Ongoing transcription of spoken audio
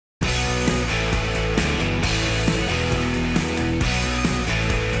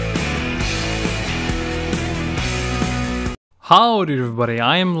Howdy everybody,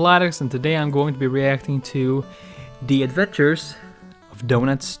 I am LaDix and today I'm going to be reacting to The Adventures of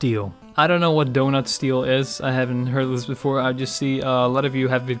Donut Steel. I don't know what Donut Steel is, I haven't heard this before. I just see a lot of you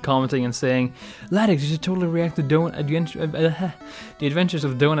have been commenting and saying, LaDix, you should totally react to The Adventures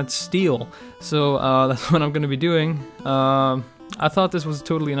of Donut Steel. So that's what I'm going to be doing. I thought this was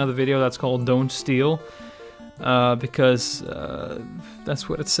totally another video that's called Don't Steal. Because that's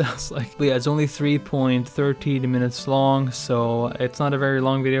what it sounds like. But yeah, it's only 3.13 minutes long, so it's not a very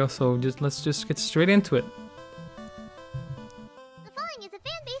long video, so let's just get straight into it. The following is a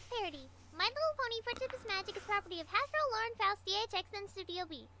fan-based parody. My Little Pony Friendship is Magic is property of Hasbro, Lauren, Faust, DHX, and Studio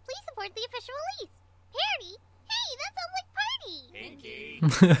B. Please support the official release. Parody? Hey, that sounds like Party!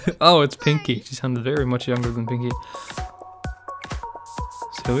 Pinky! Oh, it's Pinky. She sounded very much younger than Pinky.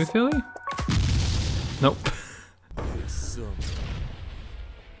 Silly Philly? Nope.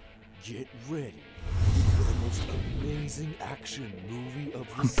 Get ready for the most amazing action movie of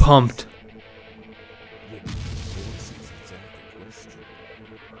the I'm pumped.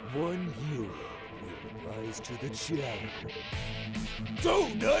 One hero will rise to the challenge.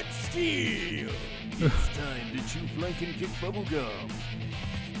 Donut Steel! It's time to chew flank and kick bubblegum.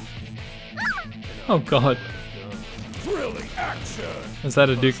 Oh god. Thrilling action! Is that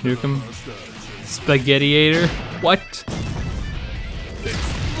a Duke Nukem? Spaghettiator? What?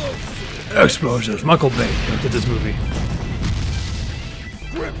 Explosives. Michael Bay did this movie.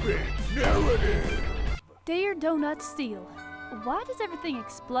 Gripping narrative. Dear Donut Steel, why does everything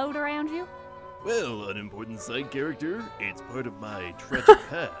explode around you? Well, unimportant side character, it's part of my tragic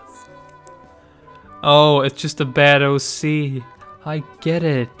past. Oh, it's just a bad OC. I get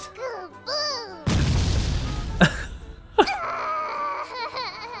it.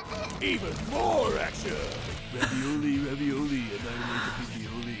 Even more action! Ravioli, ravioli, and I make a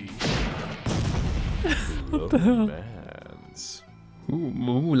ravioli. What the hell? Romance.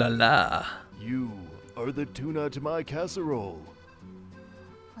 Ooh la la. You are the tuna to my casserole.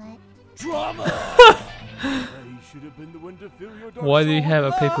 What? Drama! I should have been the one to fill your dark Why do you soul. have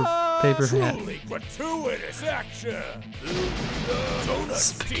a paper hat? Truly gratuitous action! Donut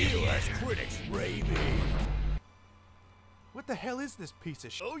Steel has critics raving. What the hell is this piece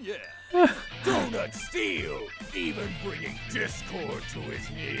of shit? Oh yeah! Donut Steel! Even bringing discord to his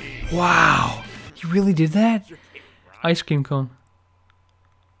knees! Wow. You really did that? Ice cream cone.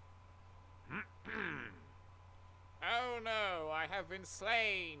 Oh no, I have been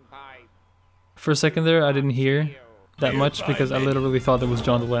slain by... For a second there, I didn't hear that much because I literally thought it was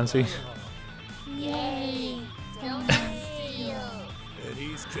John Delancey. Yay! Donut Steel! And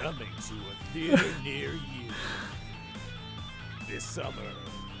he's coming to a theater near you this summer.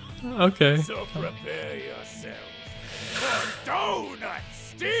 Okay. So prepare yourself for Donut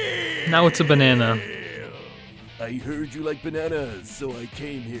Steel! Now it's a banana. I heard you like bananas, so I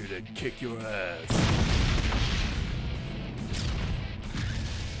came here to kick your ass.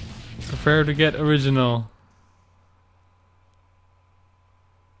 Prepare to get original.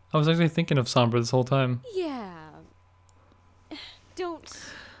 I was actually thinking of Sombra this whole time. Yeah. Don't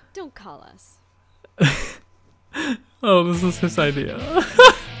call us. Oh, this is his idea.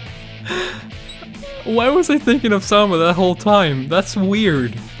 Why was I thinking of Sombra that whole time? That's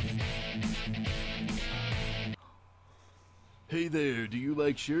weird. Hey there, do you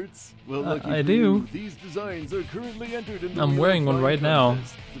like shirts? Well, lucky I for do. you, these designs are currently entered in the I'm wearing one right now.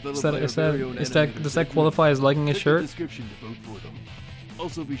 Does that qualify as liking a Check the shirt? description to vote for them.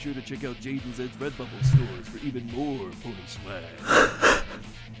 Also, be sure to check out Jaden's Ed's Redbubble stores for even more pony swag.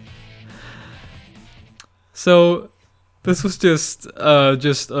 So, this was just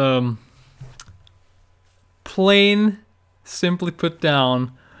plain, simply put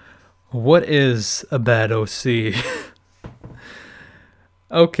down, what is a bad OC?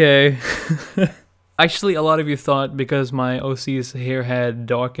 Okay. Actually, a lot of you thought because my OC's hair had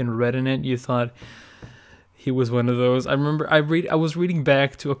dark and red in it, you thought he was one of those. I remember I was reading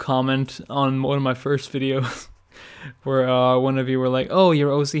back to a comment on one of my first videos where one of you were like, "Oh,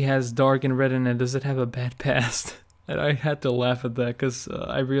 your OC has dark and red in it. Does it have a bad past?" And I had to laugh at that because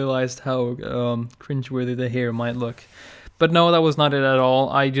I realized how cringeworthy the hair might look. But no, that was not it at all.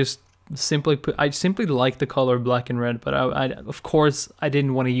 I simply like the color black and red, but I of course I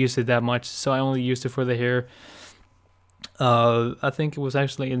didn't want to use it that much, so I only used it for the hair. I think it was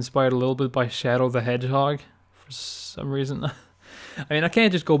actually inspired a little bit by Shadow the Hedgehog for some reason. I mean, I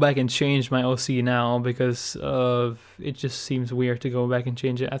can't just go back and change my OC now because it just seems weird to go back and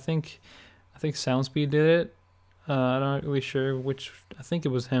change it. I think Soundspeed did it. I'm not really sure which. I think it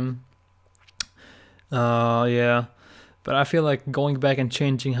was him. Yeah. But I feel like going back and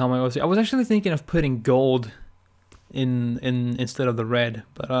changing how my OC... I was actually thinking of putting gold instead of the red.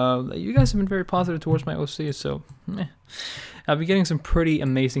 But you guys have been very positive towards my OC, so I'll be getting some pretty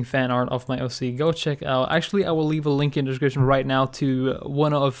amazing fan art of my OC. Go check out. Actually, I will leave a link in the description right now to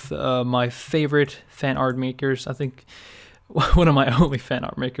one of my favorite fan art makers. I think one of my only fan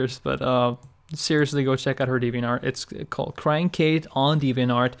art makers, but seriously, go check out her DeviantArt. It's called CryingKate on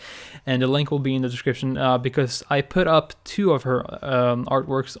DeviantArt, and the link will be in the description because I put up 2 of her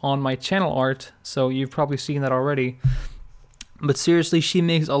artworks on my channel art, so you've probably seen that already. But seriously, she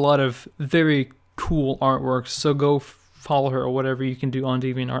makes a lot of very cool artworks, so go follow her or whatever you can do on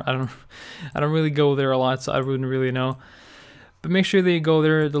DeviantArt. I don't really go there a lot, so I wouldn't really know. But make sure that you go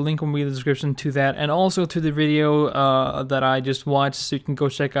there. The link will be in the description to that, and also to the video that I just watched, so you can go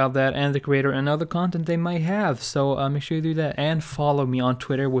check out that and the creator and other content they might have. So make sure you do that, and follow me on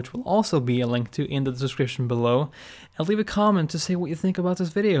Twitter, which will also be a link to in the description below, and leave a comment to say what you think about this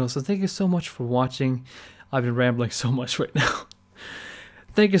video. So thank you so much for watching. I've been rambling so much right now.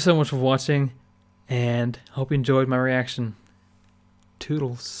 Thank you so much for watching, and hope you enjoyed my reaction.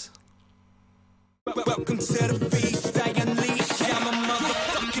 Toodles. Welcome to the feast.